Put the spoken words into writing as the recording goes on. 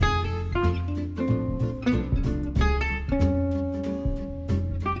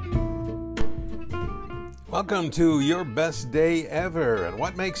Welcome to your best day ever. And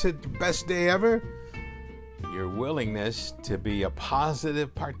what makes it the best day ever? Your willingness to be a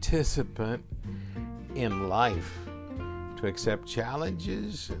positive participant in life, to accept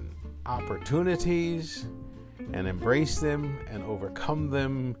challenges and opportunities and embrace them and overcome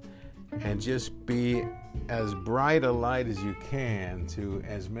them and just be as bright a light as you can to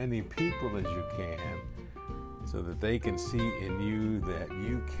as many people as you can so that they can see in you that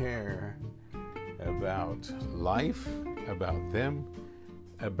you care about life, about them,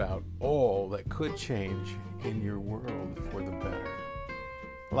 about all that could change in your world for the better.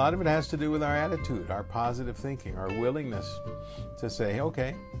 A lot of it has to do with our attitude, our positive thinking, our willingness to say,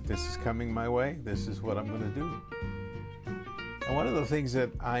 okay, this is coming my way, this is what I'm going to do. And one of the things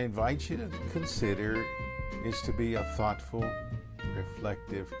that I invite you to consider is to be a thoughtful,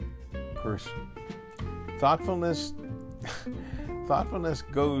 reflective person. Thoughtfulness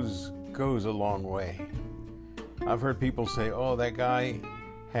goes a long way. I've heard people say, oh, that guy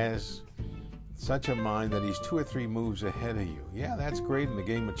has such a mind that he's 2 or 3 moves ahead of you. Yeah, that's great in the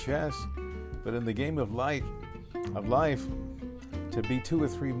game of chess, but in the game of life, to be 2 or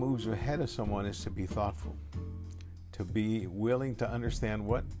 3 moves ahead of someone is to be thoughtful, to be willing to understand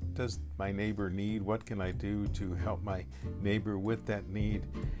what does my neighbor need, what can I do to help my neighbor with that need,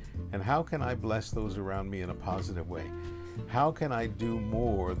 and how can I bless those around me in a positive way? How can I do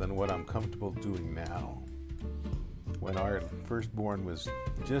more than what I'm comfortable doing now? When our firstborn was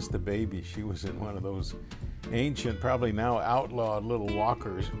just a baby, she was in one of those ancient, probably now outlawed little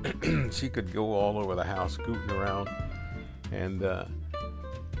walkers. She could go all over the house, scooting around. And I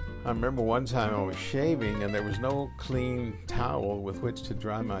remember one time I was shaving and there was no clean towel with which to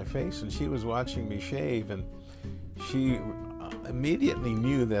dry my face. And she was watching me shave and she immediately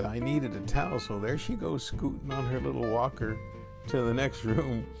knew that I needed a towel. So there she goes scooting on her little walker to the next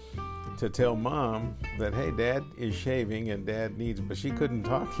room to tell Mom that, hey, Dad is shaving and Dad needs, but she couldn't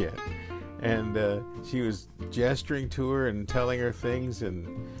talk yet. And she was gesturing to her and telling her things,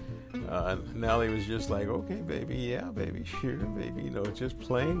 and Nellie was just like, okay, baby, yeah, baby, sure, baby, just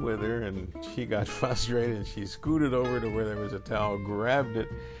playing with her. And she got frustrated and she scooted over to where there was a towel, grabbed it,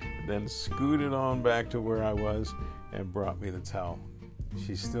 then scooted on back to where I was and brought me the towel.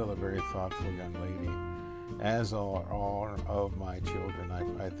 She's still a very thoughtful young lady, as are all of my children.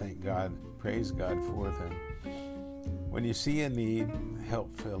 I thank God, praise God for them. When you see a need,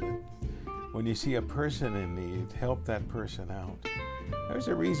 help fill it. When you see a person in need, help that person out. There's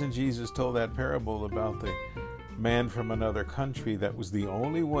a reason Jesus told that parable about the man from another country that was the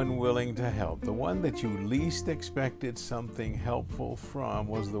only one willing to help. The one that you least expected something helpful from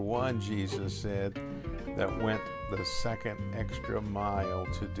was the one, Jesus said, that went the second extra mile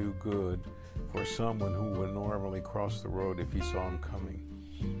to do good for someone who would normally cross the road if he saw him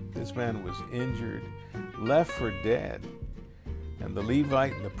coming. This man was injured, left for dead. And the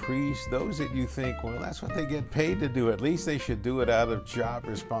Levite and the priest, those that you think, well, that's what they get paid to do. At least they should do it out of job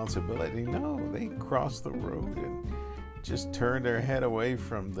responsibility. No, they crossed the road and just turned their head away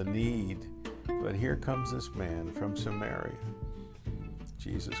from the need. But here comes this man from Samaria.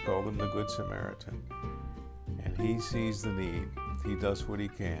 Jesus called him the Good Samaritan. And he sees the need. He does what he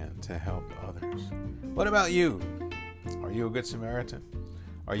can to help others. What about you? Are you a Good Samaritan?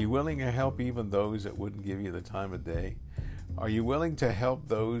 Are you willing to help even those that wouldn't give you the time of day? Are you willing to help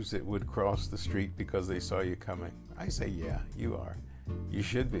those that would cross the street because they saw you coming? I say, yeah, you are. You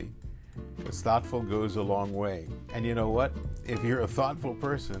should be. Because thoughtful goes a long way. And you know what? If you're a thoughtful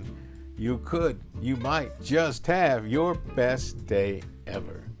person, you might just have your best day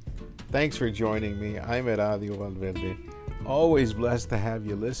ever. Thanks for joining me. I'm Eradio Valverde. Always blessed to have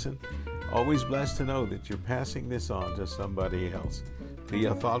you listen. Always blessed to know that you're passing this on to somebody else. Be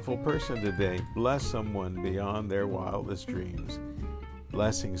a thoughtful person today. Bless someone beyond their wildest dreams.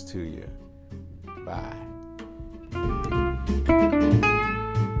 Blessings to you. Bye.